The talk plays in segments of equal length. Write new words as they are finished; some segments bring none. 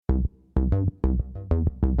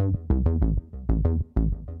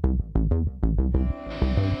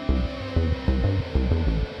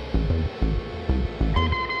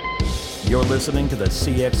You're listening to the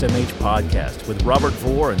CXMH podcast with Robert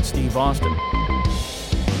Vore and Steve Austin.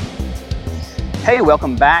 Hey,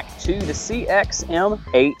 welcome back to the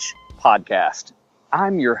CXMH podcast.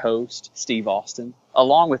 I'm your host, Steve Austin,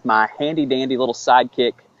 along with my handy-dandy little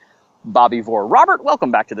sidekick, Bobby Vore. Robert,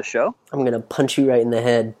 welcome back to the show. I'm going to punch you right in the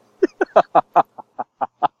head.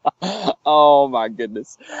 Oh, my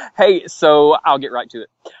goodness. Hey, so I'll get right to it.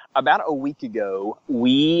 About a week ago,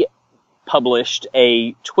 we published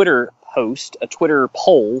a Twitter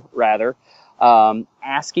poll,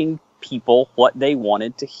 asking people what they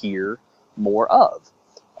wanted to hear more of.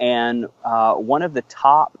 And one of the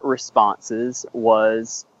top responses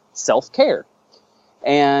was self-care.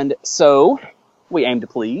 And so we aim to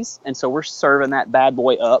please. And so we're serving that bad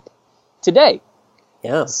boy up today.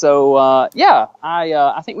 Yeah. So, I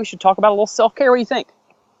think we should talk about a little self-care. What do you think?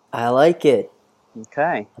 I like it.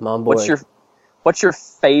 Okay. I'm on board. What's your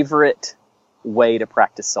favorite way to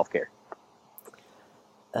practice self-care?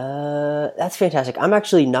 That's fantastic. I'm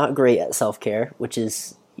actually not great at self-care, which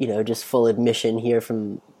is, just full admission here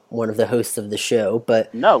from one of the hosts of the show,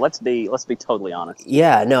 but no, let's be totally honest.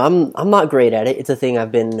 Yeah, no, I'm not great at it. It's a thing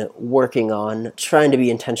I've been working on, trying to be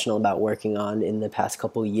intentional about working on in the past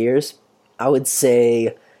couple years. I would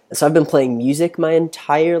say, so I've been playing music my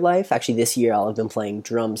entire life. Actually, this year I'll have been playing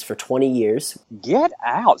drums for 20 years. Get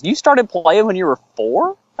out. You started playing when you were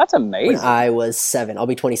 4? That's amazing. When I was 7. I'll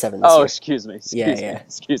be 27 this year. Excuse me.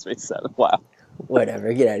 Excuse me, 7. Wow.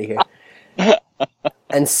 Whatever, get out of here.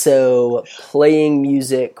 And so playing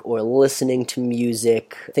music or listening to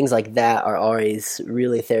music, things like that are always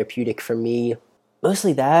really therapeutic for me.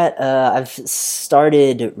 Mostly that. I've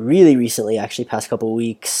started really recently, actually past couple of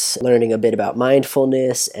weeks, learning a bit about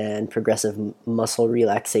mindfulness and progressive muscle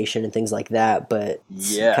relaxation and things like that, but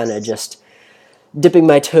kind of just dipping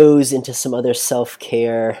my toes into some other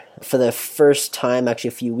self-care. For the first time, actually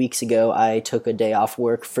a few weeks ago, I took a day off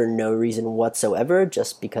work for no reason whatsoever,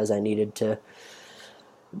 just because I needed to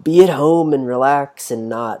be at home and relax and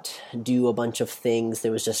not do a bunch of things.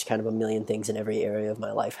 There was just kind of a million things in every area of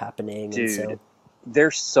my life happening. Dude,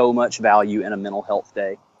 there's so much value in a mental health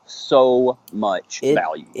day. So much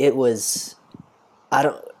value. It was,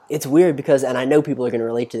 it's weird because, and I know people are going to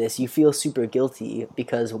relate to this, you feel super guilty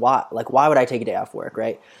because why would I take a day off work,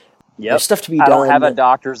 right? Yep. There's stuff to be done. I don't have a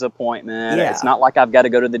doctor's appointment. Yeah. It's not like I've got to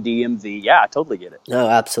go to the DMV. Yeah, I totally get it. No,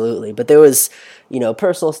 absolutely. But there was,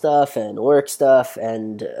 personal stuff and work stuff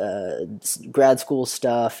and grad school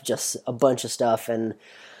stuff, just a bunch of stuff. And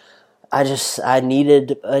I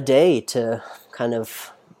needed a day to kind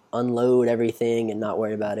of unload everything and not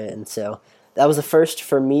worry about it. And so that was the first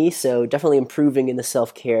for me. So definitely improving in the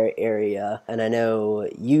self-care area. And I know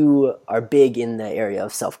you are big in the area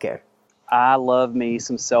of self-care. I love me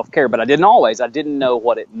some self-care, but I didn't always. I didn't know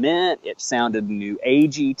what it meant. It sounded new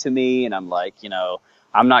agey to me, and I'm like,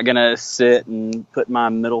 I'm not going to sit and put my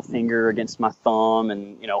middle finger against my thumb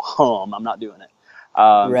and, hum. I'm not doing it.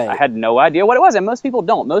 Right. I had no idea what it was, and most people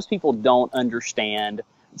don't. Most people don't understand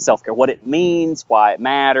self-care, what it means, why it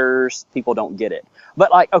matters. People don't get it. But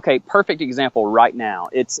perfect example right now.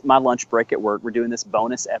 It's my lunch break at work. We're doing this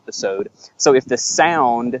bonus episode. So if the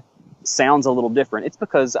sounds a little different, it's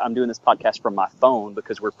because I'm doing this podcast from my phone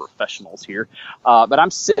because we're professionals here. But I'm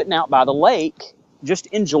sitting out by the lake, just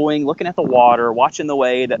enjoying, looking at the water, watching the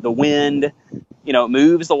way that the wind,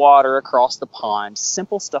 moves the water across the pond.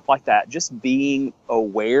 Simple stuff like that. Just being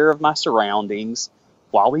aware of my surroundings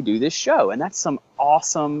while we do this show. And that's some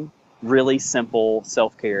awesome, really simple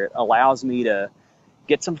self-care. It allows me to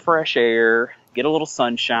get some fresh air, get a little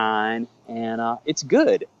sunshine, and it's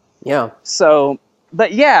good. Yeah.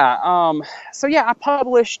 I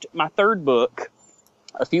published my third book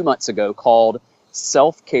a few months ago called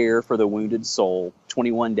Self-Care for the Wounded Soul,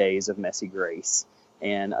 21 Days of Messy Grace.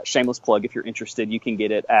 And shameless plug, if you're interested, you can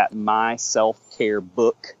get it at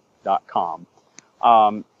myselfcarebook.com.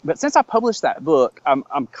 But since I published that book,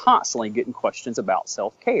 I'm constantly getting questions about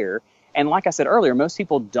self-care. And like I said earlier, most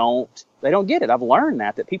people don't get it. I've learned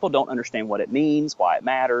that people don't understand what it means, why it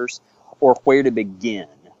matters, or where to begin.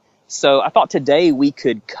 So I thought today we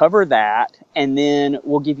could cover that, and then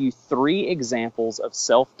we'll give you 3 examples of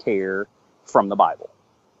self-care from the Bible.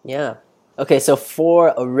 Yeah. Okay, so for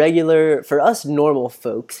us normal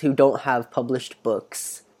folks who don't have published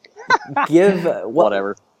books,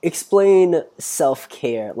 explain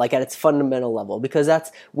self-care, like at its fundamental level, because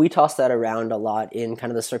we toss that around a lot in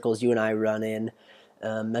kind of the circles you and I run in,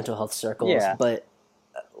 mental health circles. Yeah. But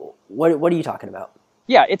what are you talking about?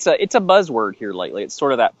 Yeah, it's a buzzword here lately. It's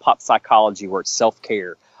sort of that pop psychology word,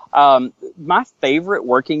 self-care. My favorite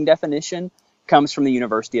working definition comes from the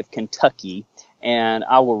University of Kentucky, And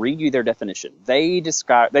I will read you their definition. They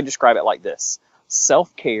describe it like this.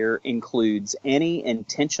 Self-care includes any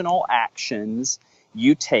intentional actions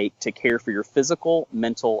you take to care for your physical,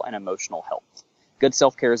 mental, and emotional health. Good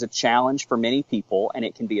self-care is a challenge for many people, and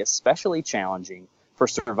it can be especially challenging for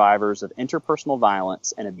survivors of interpersonal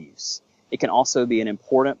violence and abuse. It can also be an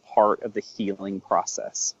important part of the healing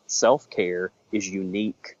process. Self-care is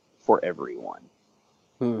unique for everyone.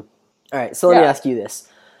 All right, so let me ask you this.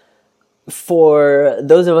 For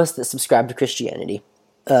those of us that subscribe to Christianity,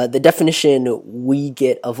 the definition we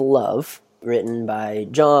get of love, written by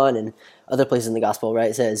John and other places in the gospel,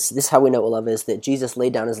 right, says, this is how we know what love is, that Jesus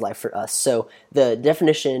laid down his life for us. So the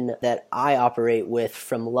definition that I operate with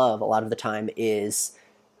from love a lot of the time is,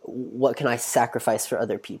 what can I sacrifice for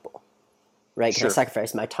other people? Right? Can I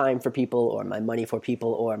sacrifice my time for people, or my money for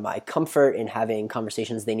people, or my comfort in having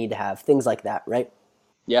conversations they need to have, things like that, right?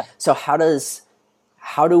 Yeah. So how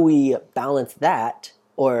do we balance that,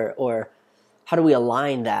 or how do we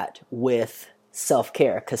align that with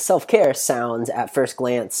self-care? Because self-care sounds at first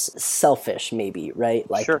glance selfish, maybe, right?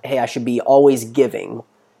 Like, hey, I should be always giving,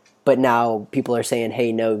 but now people are saying,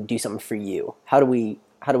 hey, no, do something for you. How do we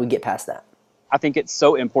get past that? I think it's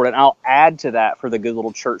so important. I'll add to that for the good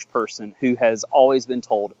little church person who has always been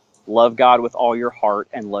told, love God with all your heart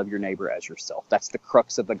and love your neighbor as yourself. That's the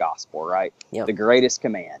crux of the gospel, right? Yep. The greatest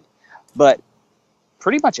command. But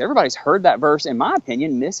pretty much everybody's heard that verse, in my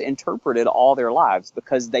opinion, misinterpreted all their lives,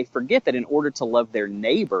 because they forget that in order to love their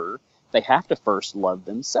neighbor, they have to first love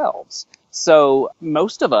themselves. So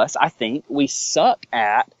most of us, I think, we suck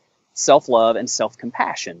at self-love and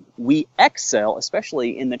self-compassion. We excel,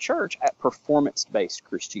 especially in the church, at performance-based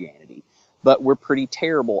Christianity, but we're pretty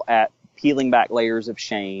terrible at peeling back layers of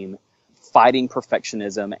shame, fighting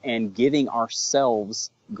perfectionism, and giving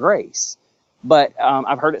ourselves grace. But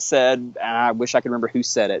I've heard it said, and I wish I could remember who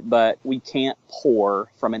said it, but we can't pour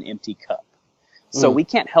from an empty cup. So we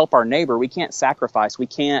can't help our neighbor, we can't sacrifice, we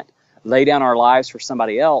can't lay down our lives for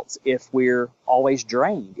somebody else if we're always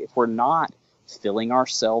drained, if we're not filling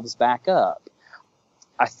ourselves back up.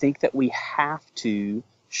 I think that we have to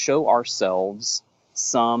show ourselves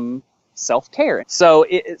some self-care. So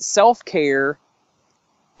self-care,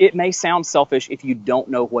 it may sound selfish if you don't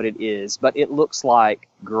know what it is, but it looks like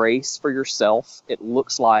grace for yourself. It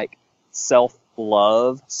looks like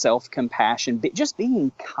self-love, self-compassion, just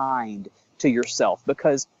being kind to yourself.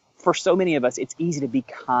 Because for so many of us, it's easy to be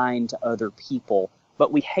kind to other people,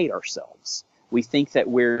 but we hate ourselves. We think that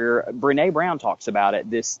Brené Brown talks about it,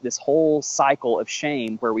 this whole cycle of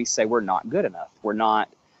shame where we say we're not good enough. We're not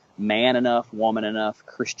man enough, woman enough,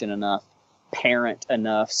 Christian enough, parent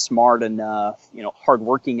enough, smart enough,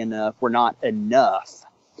 hardworking enough. We're not enough.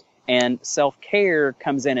 And self-care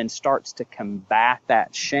comes in and starts to combat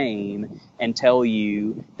that shame and tell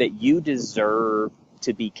you that you deserve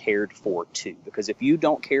to be cared for too. Because if you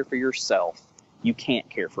don't care for yourself, you can't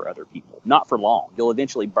care for other people. Not for long. You'll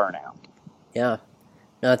eventually burn out. Yeah.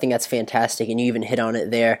 No, I think that's fantastic. And you even hit on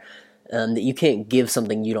it there, that you can't give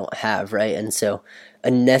something you don't have, right? And so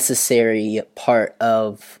a necessary part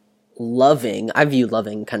of loving, I view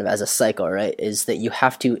loving kind of as a cycle, right? Is that you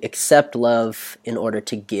have to accept love in order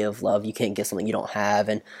to give love. You can't give something you don't have.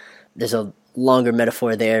 And there's a longer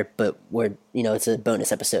metaphor there, but it's a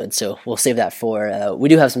bonus episode, so we'll save that for, we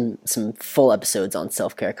do have some full episodes on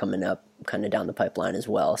self-care coming up kind of down the pipeline as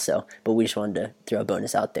well. So, but we just wanted to throw a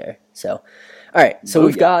bonus out there. So, all right. So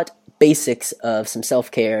we've got basics of some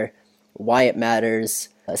self-care, why it matters,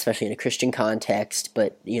 especially in a Christian context,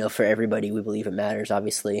 but for everybody, we believe it matters,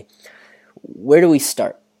 obviously. Where do we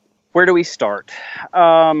start?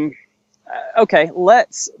 Okay,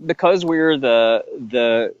 because we're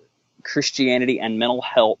the Christianity and mental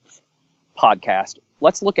health podcast,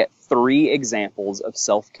 let's look at 3 examples of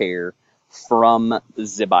self-care from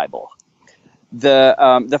the Bible.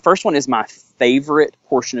 The first one is my favorite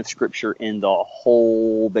portion of scripture in the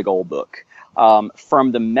whole big old book.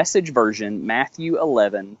 From the Message version, Matthew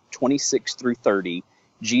 11:26-30,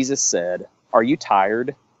 Jesus said, "Are you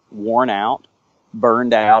tired, worn out,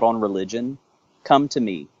 burned out on religion? Come to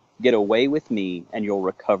me, get away with me, and you'll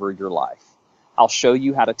recover your life. I'll show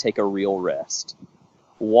you how to take a real rest.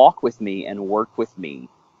 Walk with me and work with me.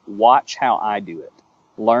 Watch how I do it.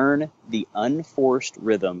 Learn the unforced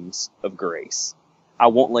rhythms of grace. I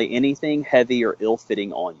won't lay anything heavy or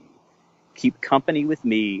ill-fitting on you. Keep company with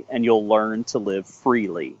me and you'll learn to live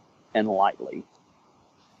freely and lightly."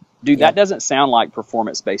 Dude, That doesn't sound like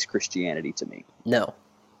performance-based Christianity to me. No,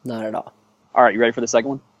 not at all. All right, you ready for the second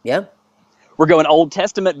one? Yeah. We're going Old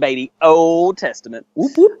Testament, baby. Old Testament.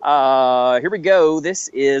 Whoop, whoop. Here we go. This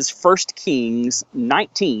is 1 Kings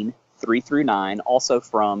 19, 3 through 9, also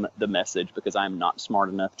from the Message, because I'm not smart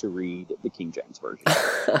enough to read the King James Version.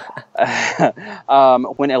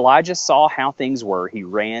 When Elijah saw how things were, he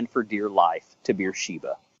ran for dear life to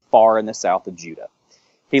Beersheba, far in the south of Judah.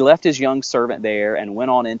 He left his young servant there and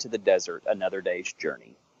went on into the desert another day's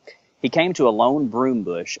journey. He came to a lone broom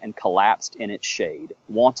bush and collapsed in its shade,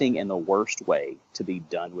 wanting in the worst way to be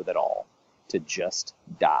done with it all, to just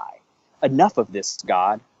die. Enough of this,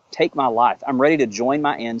 God. Take my life. I'm ready to join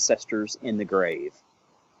my ancestors in the grave.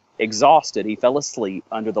 Exhausted, he fell asleep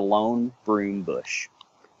under the lone broom bush.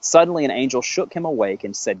 Suddenly an angel shook him awake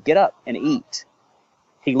and said, "Get up and eat."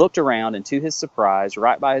 He looked around, and to his surprise,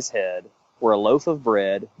 right by his head were a loaf of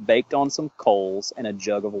bread baked on some coals and a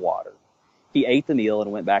jug of water. He ate the meal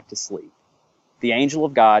and went back to sleep. The angel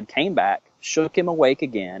of God came back, shook him awake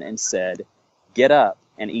again, and said, "Get up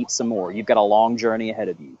and eat some more. You've got a long journey ahead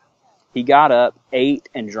of you." He got up, ate,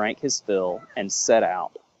 and drank his fill, and set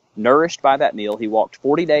out. Nourished by that meal, he walked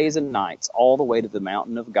 40 days and nights all the way to the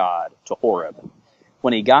mountain of God, to Horeb.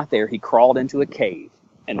 When he got there, he crawled into a cave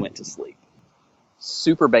and went to sleep.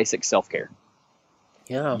 Super basic self-care.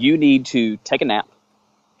 Yeah. You need to take a nap.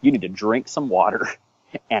 You need to drink some water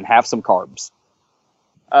and have some carbs.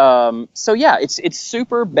 So yeah, it's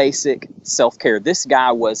super basic self-care. This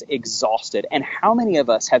guy was exhausted. And how many of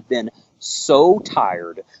us have been so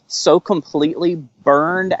tired, so completely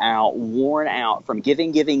burned out, worn out from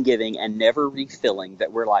giving, and never refilling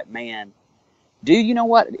that we're like, man, dude, you know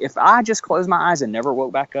what? If I just closed my eyes and never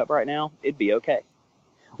woke back up right now, it'd be okay.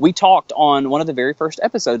 We talked on one of the very first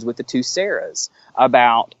episodes with the two Sarahs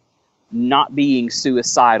about not being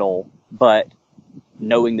suicidal, but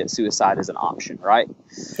knowing that suicide is an option, right?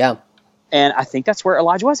 Yeah. And I think that's where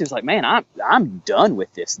Elijah was. He was like, man, I'm done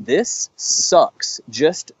with this. This sucks.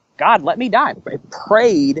 Just, God, let me die. I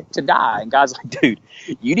prayed to die. And God's like, dude,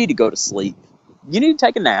 you need to go to sleep. You need to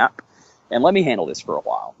take a nap and let me handle this for a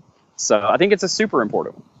while. So I think it's a super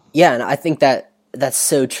important one. Yeah, and I think that's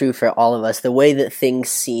so true for all of us. The way that things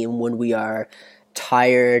seem when we are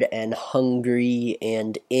tired and hungry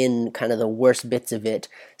and in kind of the worst bits of it,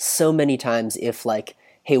 so many times if like,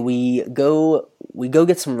 hey, we go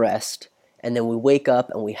get some rest and then we wake up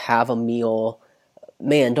and we have a meal,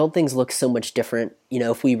 man, don't things look so much different? You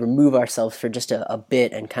know, if we remove ourselves for just a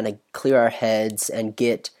bit and kind of clear our heads and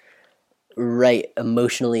get right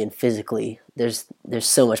emotionally and physically, there's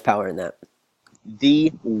so much power in that.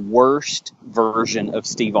 The worst version of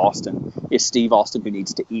Steve Austin is Steve Austin who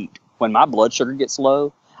needs to eat. When my blood sugar gets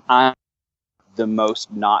low, I'm the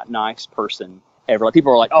most not nice person ever. Like,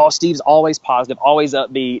 people are like, oh, Steve's always positive, always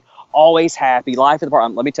upbeat, always happy, life of the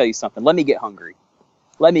party. Let me tell you something. Let me get hungry.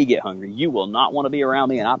 You will not want to be around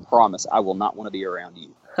me, and I promise I will not want to be around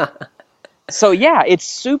you. So yeah, it's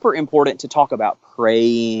super important to talk about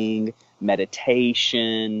praying,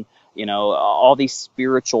 meditation, you know, all these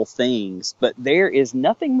spiritual things. But there is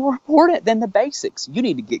nothing more important than the basics. You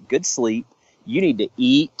need to get good sleep. You need to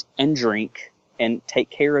eat and drink and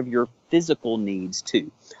take care of your physical needs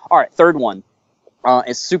too. All right, third one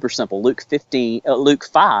is super simple. Luke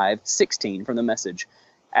 5:16 from the Message.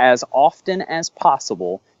 As often as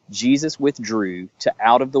possible, Jesus withdrew to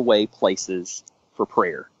out-of-the-way places for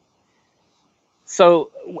prayer.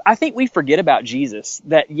 So I think we forget about Jesus,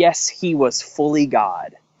 that yes, he was fully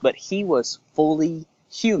God, but he was fully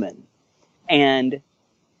human. And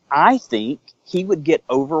I think he would get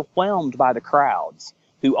overwhelmed by the crowds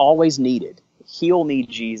who always needed, heal me,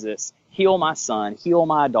 Jesus, heal my son, heal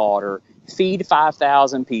my daughter, feed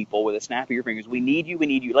 5,000 people with a snap of your fingers. We need you, we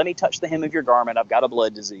need you. Let me touch the hem of your garment. I've got a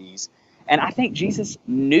blood disease. And I think Jesus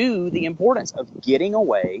knew the importance of getting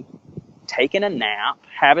away, taking a nap,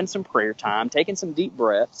 having some prayer time, taking some deep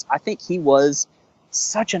breaths. I think he was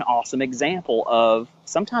such an awesome example of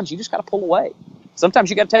sometimes you just got to pull away. Sometimes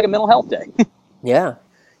you got to take a mental health day. Yeah.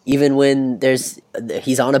 Even when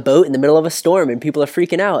he's on a boat in the middle of a storm and people are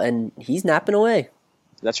freaking out and he's napping away.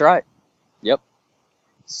 That's right. Yep.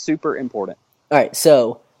 Super important. All right.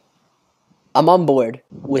 So I'm on board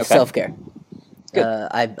with self-care.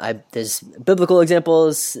 Good. There's biblical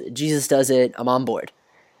examples. Jesus does it. I'm on board.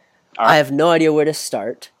 All right. I have no idea where to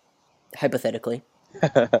start, hypothetically.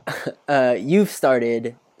 You've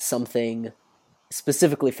started something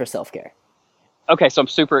specifically for self-care. Okay, so I'm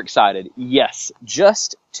super excited. Yes,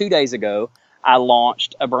 just 2 days ago, I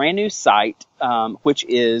launched a brand new site, which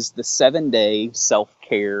is the 7-Day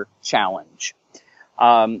Self-Care Challenge.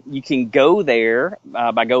 You can go there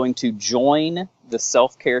by going to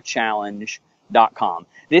jointheselfcarechallenge.com.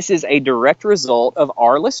 This is a direct result of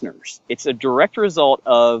our listeners. It's a direct result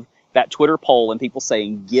of that Twitter poll and people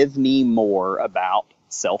saying, give me more about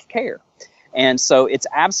self-care. And so it's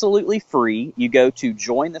absolutely free. You go to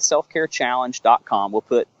jointheselfcarechallenge.com. We'll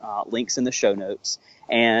put links in the show notes.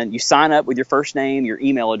 And you sign up with your first name, your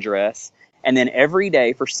email address, and then every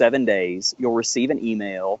day for 7 days, you'll receive an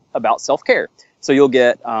email about self-care. So you'll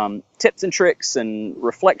get tips and tricks and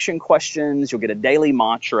reflection questions. You'll get a daily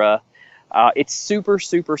mantra. It's super,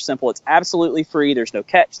 super simple. It's absolutely free. There's no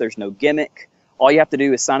catch. There's no gimmick. All you have to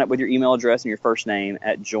do is sign up with your email address and your first name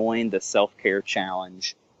at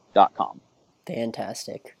jointheselfcarechallenge.com.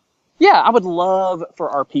 Fantastic. Yeah, I would love for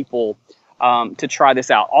our people to try this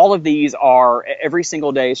out. All of these are every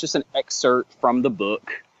single day. It's just an excerpt from the book,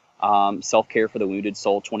 Self-Care for the Wounded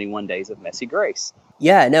Soul, 21 Days of Messy Grace.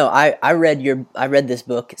 Yeah, no, I read this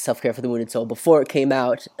book, Self-Care for the Wounded Soul, before it came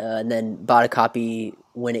out, and then bought a copy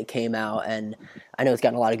when it came out, and I know it's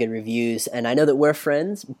gotten a lot of good reviews, and I know that we're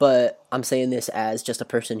friends, but I'm saying this as just a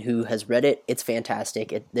person who has read it. It's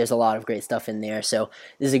fantastic. There's a lot of great stuff in there, so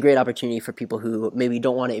this is a great opportunity for people who maybe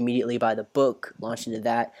don't want to immediately buy the book, launch into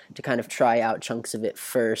that, to kind of try out chunks of it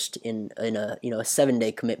first in a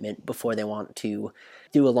 7-day commitment before they want to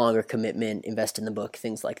do a longer commitment, invest in the book,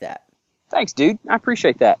 things like that. Thanks, dude. I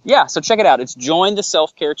appreciate that. Yeah, so check it out. It's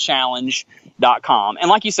jointheselfcarechallenge.com. And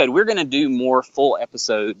like you said, we're going to do more full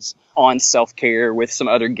episodes on self-care with some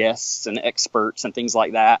other guests and experts and things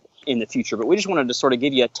like that in the future. But we just wanted to sort of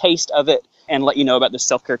give you a taste of it and let you know about the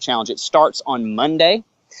self-care challenge. It starts on Monday,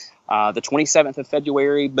 the 27th of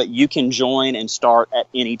February, but you can join and start at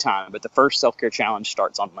any time. But the first self-care challenge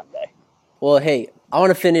starts on Monday. Well, hey, I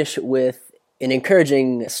want to finish with an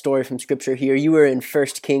encouraging story from Scripture here. You were in 1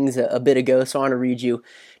 Kings a bit ago, so I want to read you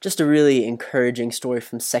just a really encouraging story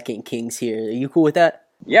from 2 Kings here. Are you cool with that?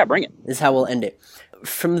 Yeah, bring it. This is how we'll end it.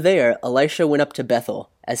 From there, Elisha went up to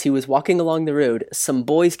Bethel. As he was walking along the road, some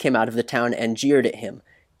boys came out of the town and jeered at him.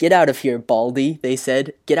 "Get out of here, Baldy," they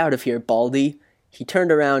said. "Get out of here, Baldy." He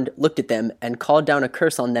turned around, looked at them, and called down a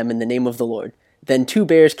curse on them in the name of the Lord. Then 2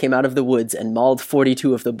 bears came out of the woods and mauled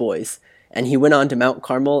 42 of the boys. And he went on to Mount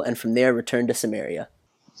Carmel, and from there returned to Samaria.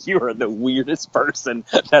 You are the weirdest person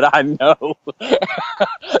that I know.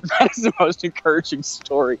 That is the most encouraging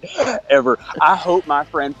story ever. I hope my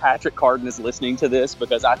friend Patrick Carden is listening to this,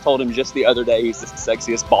 because I told him just the other day he's the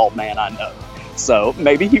sexiest bald man I know. So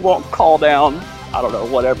maybe he won't call down, I don't know,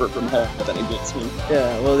 whatever from heaven against me.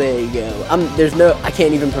 Yeah, well, there you go. I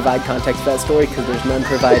can't even provide context for that story because there's none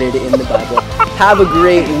provided in the Bible. Have a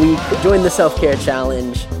great week. Join the Self-Care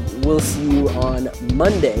Challenge. We'll see you on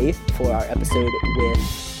Monday for our episode with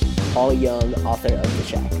Paul Young, author of The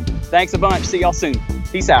Shack. Thanks a bunch. See y'all soon.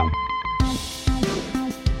 Peace out.